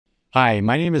Hi,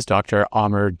 my name is Dr.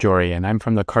 Amer Johri, and I'm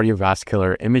from the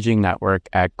Cardiovascular Imaging Network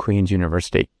at Queen's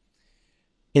University.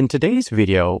 In today's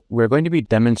video, we're going to be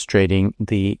demonstrating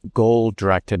the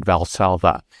goal-directed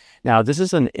Valsalva. Now, this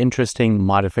is an interesting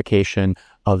modification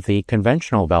of the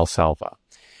conventional Valsalva.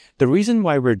 The reason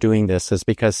why we're doing this is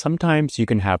because sometimes you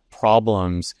can have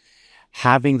problems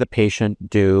having the patient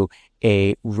do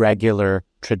a regular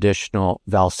traditional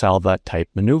Valsalva type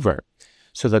maneuver.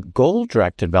 So the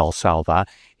goal-directed Valsalva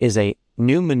is a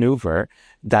new maneuver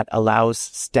that allows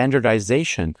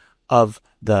standardization of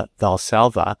the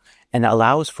Valsalva and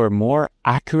allows for more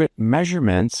accurate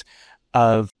measurements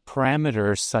of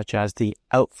parameters such as the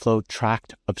outflow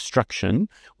tract obstruction,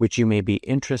 which you may be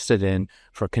interested in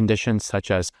for conditions such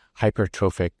as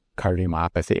hypertrophic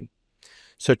cardiomyopathy.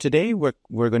 So today what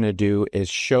we're going to do is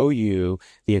show you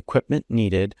the equipment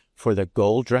needed for the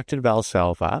goal-directed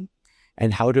Valsalva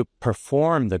and how to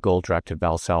perform the goal-directed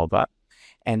Valsalva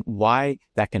and why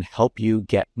that can help you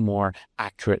get more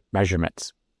accurate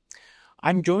measurements.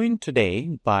 I'm joined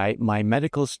today by my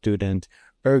medical student,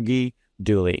 Ergi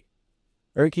Duli.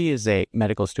 Ergi is a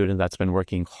medical student that's been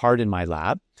working hard in my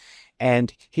lab,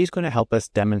 and he's going to help us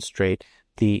demonstrate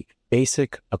the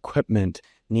basic equipment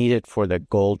needed for the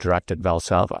goal-directed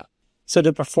Valsalva. So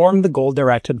to perform the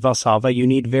goal-directed Valsalva, you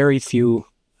need very few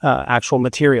actual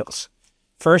materials.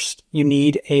 First, you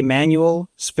need a manual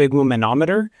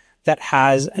sphygmomanometer that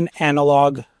has an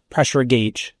analog pressure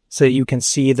gauge so that you can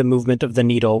see the movement of the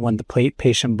needle when the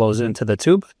patient blows into the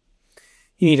tube.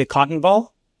 You need a cotton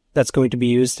ball that's going to be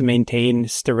used to maintain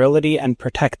sterility and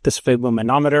protect the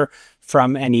sphygmomanometer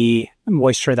from any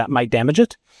moisture that might damage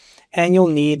it. And you'll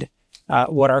need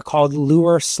what are called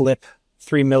luer slip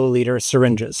 3 milliliter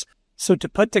syringes. So to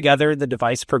put together the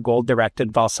device for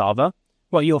goal-directed Valsalva,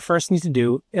 what you'll first need to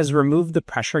do is remove the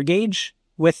pressure gauge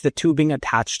with the tubing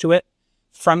attached to it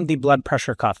from the blood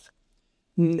pressure cuff.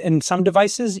 In some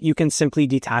devices, you can simply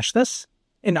detach this.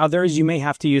 In others, you may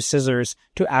have to use scissors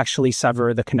to actually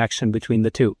sever the connection between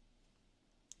the two.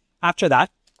 After that,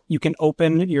 you can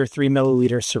open your 3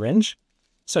 milliliter syringe.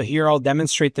 So here I'll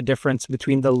demonstrate the difference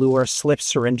between the luer slip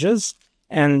syringes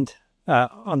and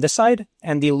on this side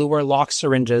and the luer lock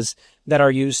syringes that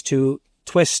are used to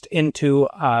twist into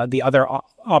the other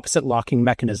opposite locking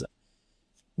mechanism.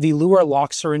 The luer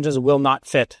lock syringes will not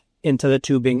fit into the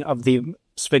tubing of the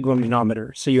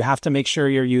sphygmomanometer, so you have to make sure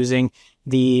you're using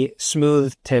the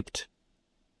smooth-tipped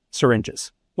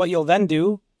syringes. What you'll then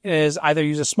do is either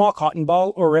use a small cotton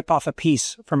ball or rip off a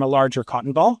piece from a larger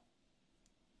cotton ball,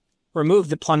 remove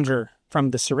the plunger from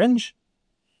the syringe,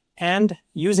 and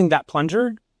using that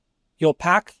plunger, you'll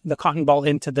pack the cotton ball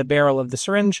into the barrel of the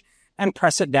syringe and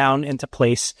press it down into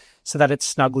place so that it's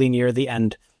snugly near the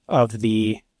end of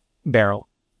the barrel.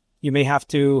 You may have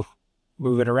to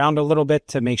move it around a little bit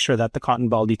to make sure that the cotton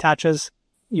ball detaches.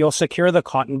 You'll secure the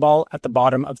cotton ball at the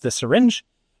bottom of the syringe,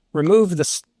 remove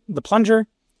the plunger,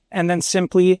 and then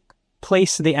simply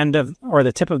place the end of or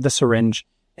the tip of the syringe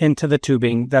into the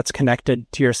tubing that's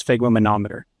connected to your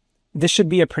sphygmomanometer. This should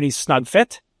be a pretty snug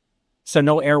fit, so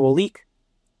no air will leak.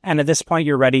 And at this point,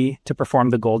 you're ready to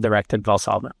perform the goal-directed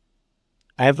Valsalva.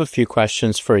 I have a few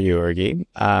questions for you,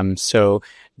 Ergi. So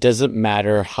does it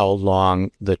matter how long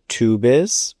the tube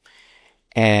is?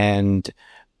 And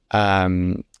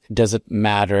does it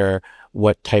matter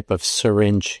what type of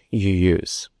syringe you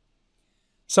use?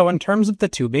 So in terms of the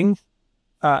tubing,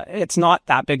 it's not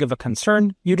that big of a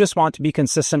concern. You just want to be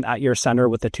consistent at your center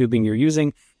with the tubing you're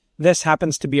using. This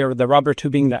happens to be the rubber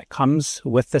tubing that comes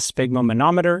with the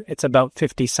sphygmomanometer. It's about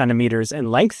 50 centimeters in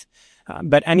length.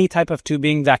 But any type of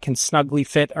tubing that can snugly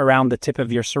fit around the tip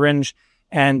of your syringe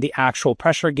and the actual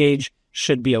pressure gauge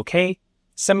should be okay.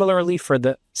 Similarly, for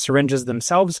the syringes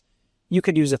themselves, you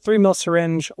could use a 3 ml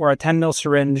syringe or a 10 ml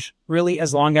syringe, really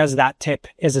as long as that tip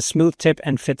is a smooth tip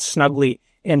and fits snugly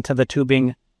into the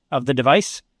tubing of the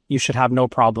device. You should have no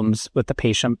problems with the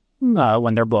patient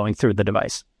when they're blowing through the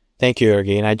device. Thank you,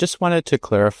 Ergi. And I just wanted to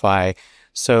clarify,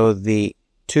 so the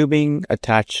tubing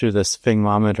attached to the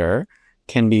sphygmometer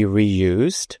can be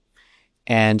reused,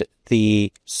 and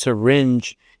the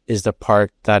syringe is the part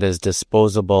that is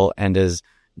disposable and is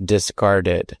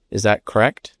discarded. Is that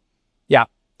correct? Yeah.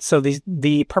 So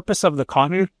the purpose of the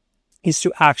cotton is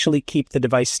to actually keep the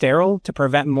device sterile to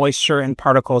prevent moisture and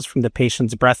particles from the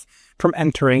patient's breath from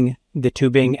entering the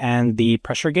tubing and the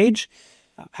pressure gauge.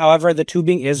 However, the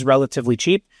tubing is relatively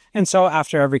cheap, and so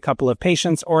after every couple of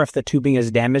patients, or if the tubing is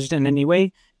damaged in any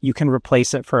way, you can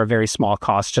replace it for a very small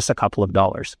cost, just a couple of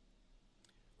dollars.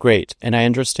 Great. And I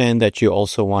understand that you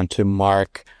also want to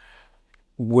mark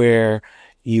where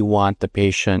you want the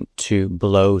patient to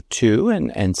blow to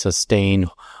and sustain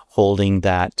holding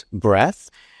that breath.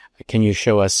 Can you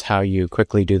show us how you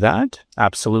quickly do that?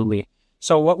 Absolutely.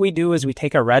 So what we do is we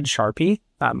take a red Sharpie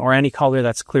or any color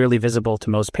that's clearly visible to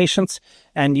most patients,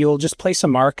 and you'll just place a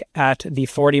mark at the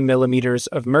 40 millimeters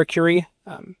of mercury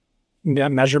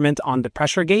measurement on the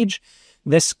pressure gauge.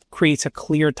 This creates a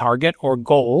clear target or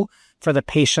goal for the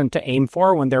patient to aim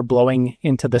for when they're blowing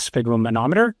into the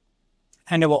sphygmomanometer.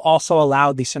 And it will also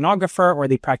allow the sonographer or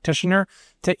the practitioner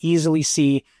to easily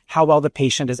see how well the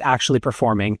patient is actually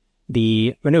performing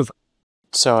the maneuver.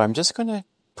 So I'm just going to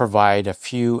provide a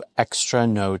few extra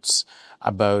notes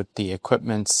about the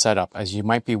equipment setup, as you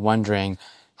might be wondering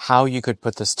how you could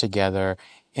put this together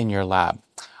in your lab.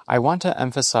 I want to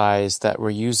emphasize that we're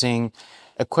using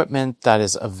equipment that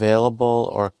is available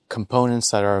or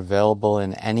components that are available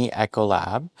in any echo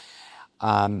lab.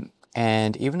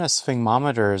 And even a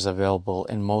sphygmometer is available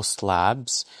in most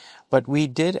labs. But we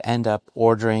did end up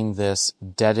ordering this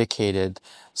dedicated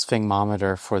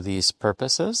sphygmometer for these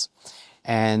purposes.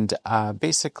 And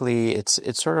basically, it's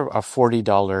sort of a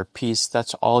 $40 piece.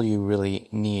 That's all you really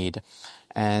need.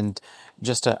 And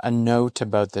just a note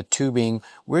about the tubing,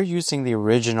 we're using the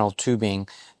original tubing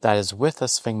that is with a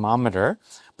sphygmometer,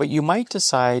 but you might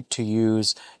decide to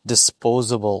use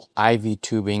disposable IV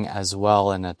tubing as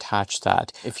well and attach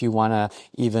that if you want to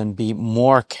even be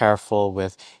more careful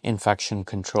with infection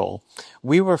control.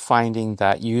 We were finding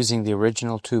that using the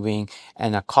original tubing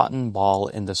and a cotton ball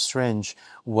in the syringe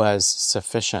was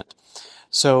sufficient.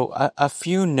 So a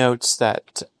few notes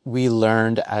that we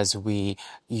learned as we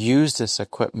used this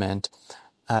equipment.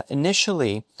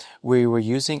 Initially, we were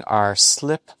using our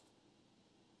slip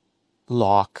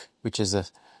lock, which is a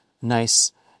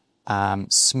nice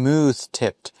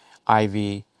smooth-tipped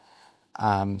IV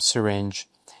syringe,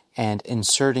 and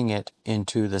inserting it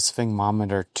into the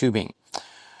sphygmometer tubing.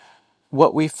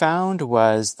 What we found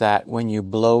was that when you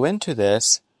blow into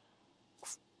this,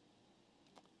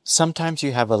 sometimes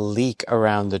you have a leak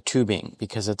around the tubing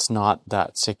because it's not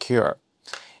that secure.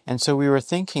 And so we were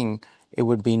thinking it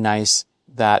would be nice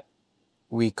that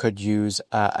we could use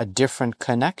a different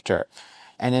connector.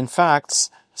 And in fact,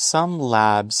 some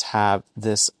labs have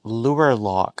this lure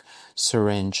lock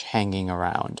syringe hanging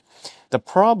around. The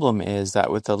problem is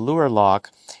that with the lure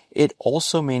lock, it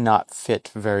also may not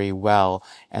fit very well,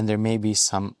 and there may be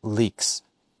some leaks.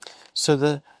 So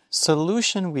the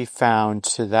solution we found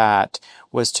to that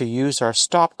was to use our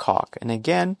stopcock. And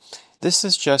again, this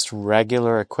is just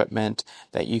regular equipment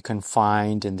that you can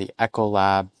find in the echo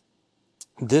lab.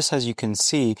 This, as you can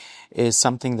see, is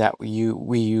something that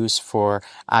we use for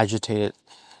agitated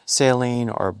saline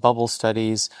or bubble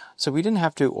studies. So we didn't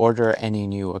have to order any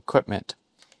new equipment.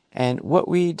 And what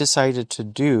we decided to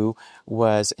do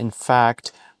was, in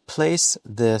fact, place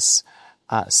this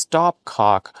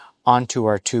stopcock onto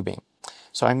our tubing.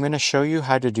 So I'm going to show you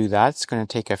how to do that. It's going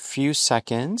to take a few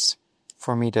seconds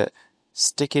for me to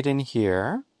stick it in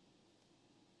here.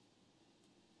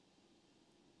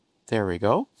 There we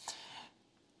go.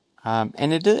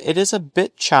 And it is a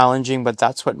bit challenging, but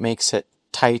that's what makes it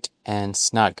tight and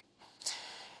snug.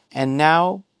 And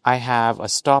now I have a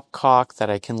stopcock that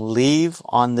I can leave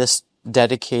on this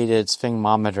dedicated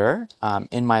sphygmometer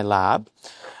in my lab.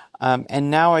 And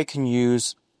now I can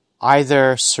use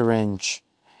either syringe,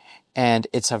 and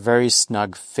it's a very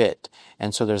snug fit,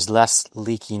 and so there's less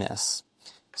leakiness.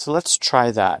 So let's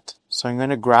try that. So I'm going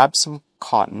to grab some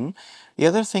cotton. The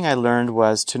other thing I learned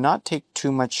was to not take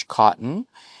too much cotton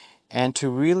and to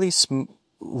really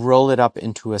roll it up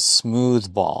into a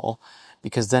smooth ball,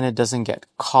 because then it doesn't get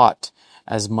caught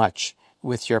as much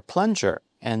with your plunger.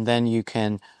 And then you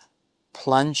can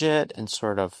plunge it and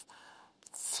sort of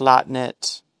flatten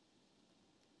it,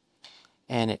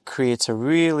 and it creates a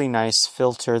really nice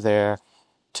filter there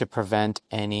to prevent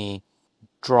any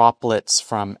droplets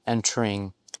from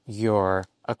entering your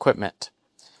equipment.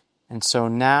 And so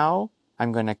now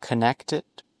I'm going to connect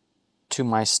it to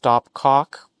my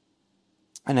stopcock,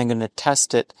 and I'm going to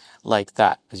test it like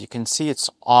that. As you can see, it's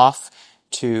off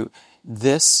to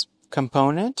this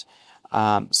component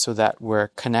so that we're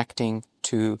connecting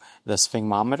to the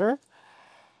sphygmometer.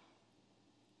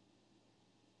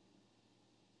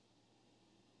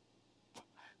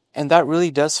 And that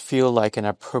really does feel like an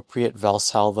appropriate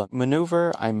Valsalva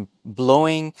maneuver. I'm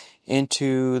blowing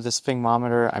into the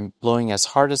sphygmometer. I'm blowing as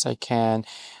hard as I can,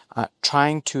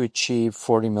 trying to achieve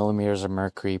 40 millimeters of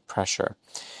mercury pressure.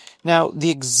 Now, the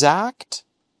exact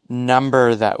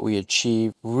number that we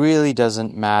achieve really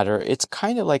doesn't matter. It's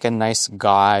kind of like a nice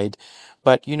guide,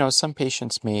 but some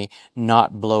patients may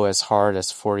not blow as hard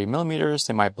as 40 millimeters.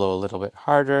 They might blow a little bit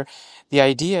harder. The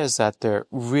idea is that they're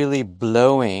really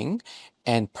blowing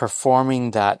and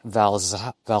performing that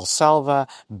Valsalva,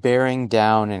 bearing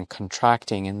down and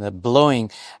contracting, and the blowing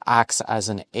acts as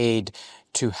an aid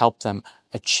to help them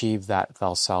achieve that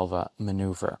Valsalva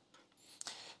maneuver.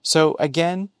 So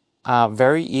again,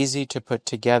 very easy to put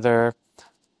together,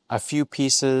 a few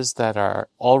pieces that are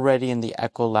already in the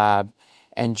Echo Lab,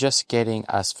 and just getting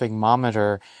a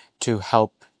sphygmometer to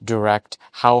help direct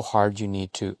how hard you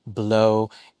need to blow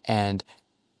and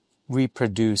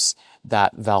reproduce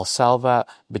that Valsalva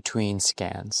between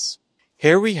scans.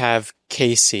 Here we have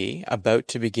Casey about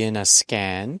to begin a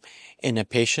scan in a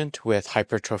patient with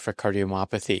hypertrophic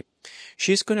cardiomyopathy.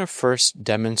 She's going to first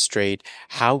demonstrate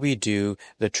how we do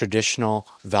the traditional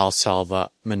Valsalva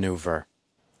maneuver.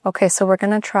 Okay, so we're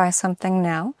going to try something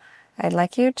now. I'd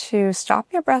like you to stop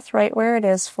your breath right where it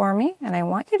is for me, and I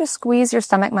want you to squeeze your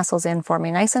stomach muscles in for me,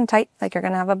 nice and tight, like you're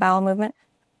going to have a bowel movement.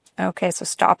 Okay, so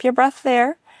stop your breath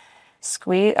there.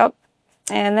 Squeeze up,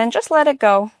 and then just let it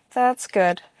go. That's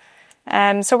good.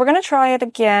 So we're going to try it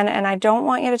again, and I don't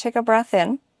want you to take a breath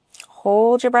in.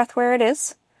 Hold your breath where it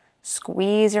is.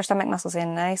 Squeeze your stomach muscles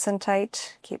in nice and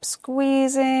tight. Keep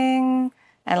squeezing,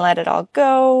 and let it all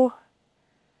go.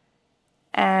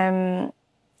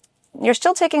 You're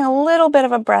still taking a little bit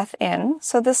of a breath in,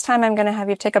 so this time I'm going to have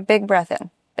you take a big breath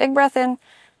in. Big breath in,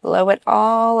 blow it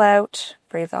all out,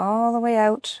 breathe all the way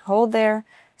out, hold there,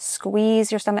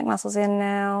 squeeze your stomach muscles in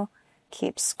now,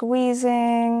 keep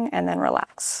squeezing, and then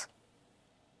relax.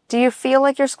 Do you feel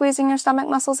like you're squeezing your stomach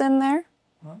muscles in there?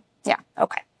 Yeah,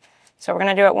 okay. So we're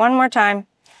going to do it one more time.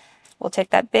 We'll take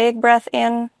that big breath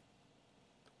in,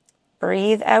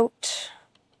 breathe out,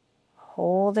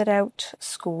 hold it out,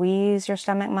 squeeze your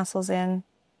stomach muscles in,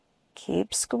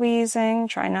 keep squeezing,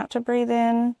 try not to breathe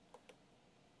in,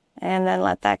 and then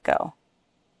let that go.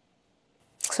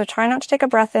 So try not to take a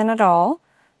breath in at all.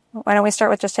 Why don't we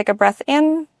start with just take a breath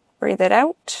in, breathe it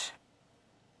out,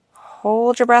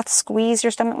 hold your breath, squeeze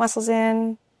your stomach muscles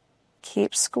in,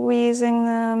 keep squeezing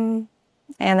them,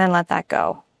 and then let that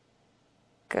go.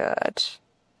 Good.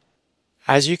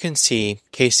 As you can see,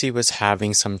 Casey was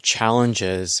having some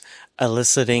challenges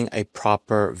eliciting a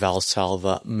proper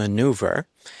Valsalva maneuver.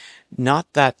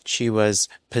 Not that she was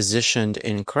positioned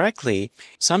incorrectly.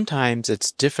 Sometimes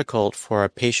it's difficult for a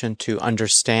patient to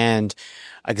understand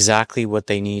exactly what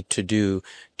they need to do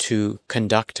to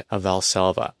conduct a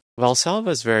Valsalva. Valsalva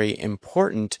is very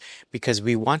important because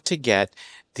we want to get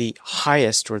the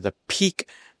highest or the peak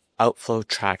outflow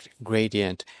tract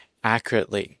gradient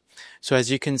accurately. So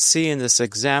as you can see in this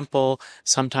example,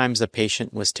 sometimes the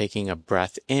patient was taking a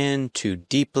breath in too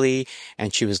deeply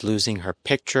and she was losing her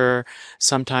picture.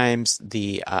 Sometimes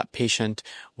the patient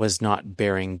was not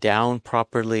bearing down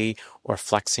properly or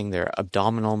flexing their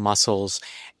abdominal muscles,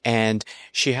 and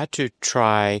she had to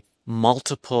try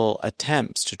multiple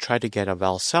attempts to try to get a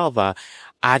Valsalva,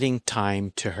 adding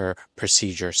time to her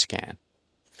procedure scan.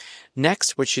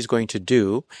 Next, what she's going to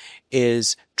do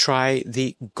is try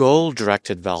the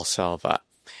goal-directed Valsalva.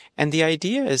 And the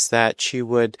idea is that she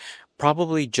would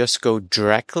probably just go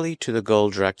directly to the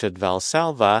goal-directed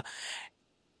Valsalva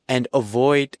and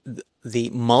avoid the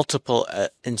multiple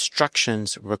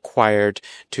instructions required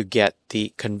to get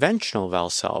the conventional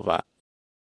Valsalva.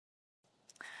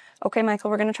 Okay,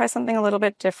 Michael, we're going to try something a little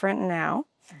bit different now.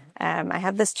 I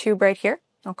have this tube right here.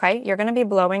 Okay, you're going to be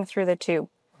blowing through the tube.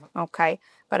 Okay,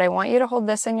 but I want you to hold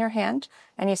this in your hand,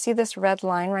 and you see this red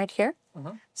line right here?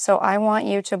 So I want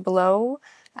you to blow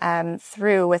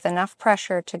through with enough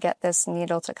pressure to get this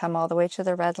needle to come all the way to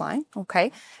the red line,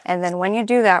 okay? And then when you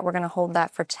do that, we're going to hold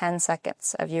that for 10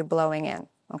 seconds of you blowing in,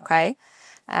 okay?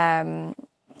 And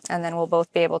then we'll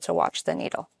both be able to watch the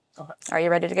needle. Okay. Are you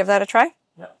ready to give that a try?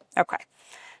 Yeah. Okay.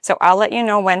 So I'll let you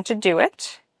know when to do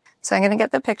it. So I'm going to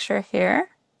get the picture here.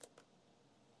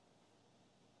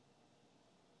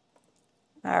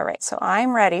 All right, so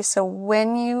I'm ready. So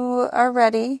when you are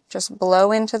ready, just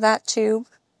blow into that tube.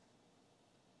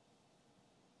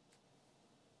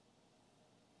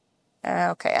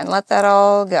 Okay, and let that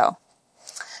all go.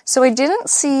 So I didn't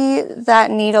see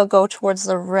that needle go towards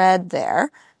the red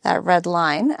there, that red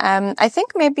line. I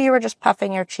think maybe you were just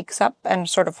puffing your cheeks up and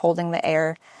sort of holding the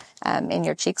air in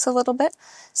your cheeks a little bit.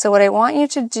 So what I want you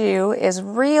to do is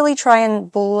really try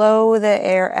and blow the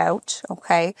air out,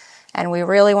 okay? And we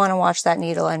really want to watch that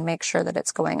needle and make sure that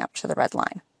it's going up to the red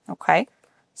line, okay?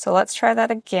 So let's try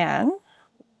that again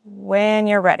when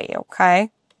you're ready,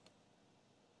 okay?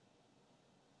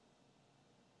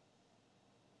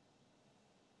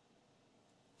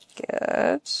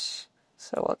 Good.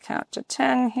 So we'll count to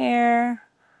 10 here.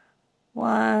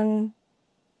 1,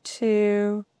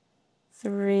 2,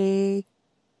 3,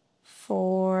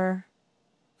 4,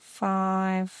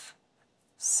 5,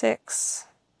 6,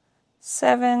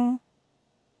 7,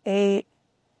 8,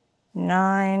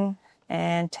 9,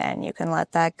 and 10. You can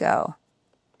let that go.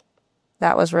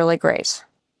 That was really great.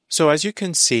 So as you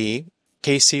can see,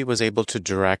 Casey was able to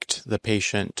direct the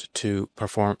patient to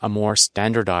perform a more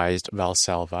standardized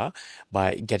Valsalva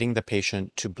by getting the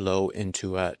patient to blow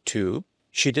into a tube.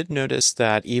 She did notice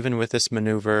that even with this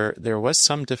maneuver, there was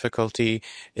some difficulty.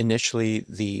 Initially,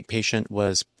 the patient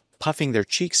was puffing their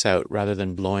cheeks out rather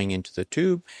than blowing into the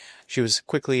tube. She was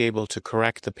quickly able to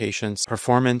correct the patient's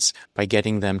performance by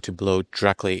getting them to blow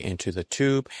directly into the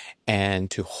tube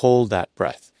and to hold that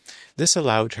breath. This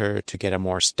allowed her to get a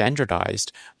more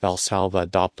standardized Valsalva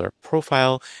Doppler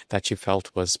profile that she felt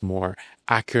was more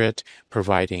accurate,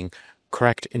 providing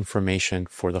correct information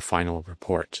for the final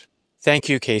report. Thank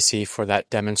you, Casey, for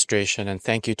that demonstration, and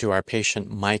thank you to our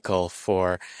patient, Michael,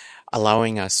 for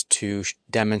allowing us to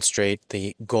demonstrate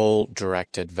the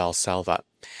goal-directed Valsalva.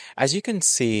 As you can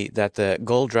see that the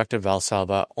goal-directed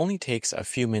Valsalva only takes a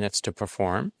few minutes to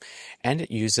perform, and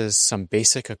it uses some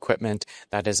basic equipment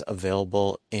that is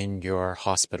available in your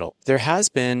hospital. There has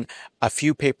been a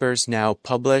few papers now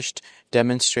published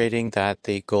demonstrating that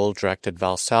the goal-directed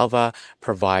Valsalva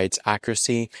provides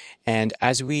accuracy, and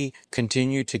as we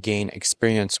continue to gain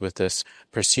experience with this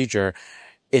procedure,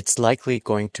 it's likely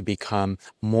going to become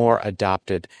more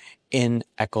adopted in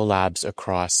echo labs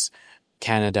across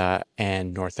Canada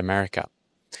and North America.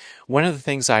 One of the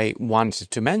things I wanted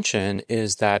to mention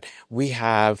is that we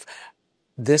have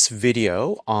this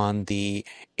video on the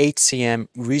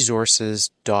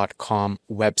hcmresources.com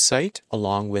website,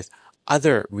 along with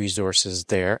other resources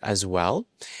there as well.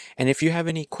 And if you have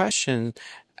any questions,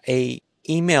 an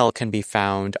email can be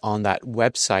found on that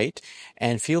website,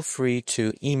 and feel free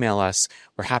to email us.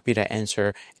 We're happy to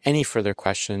answer any further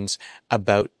questions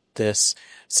about this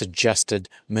suggested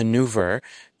maneuver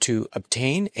to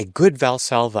obtain a good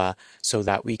Valsalva so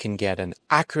that we can get an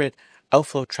accurate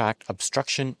outflow tract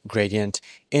obstruction gradient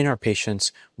in our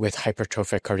patients with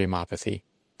hypertrophic cardiomyopathy.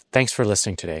 Thanks for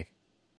listening today.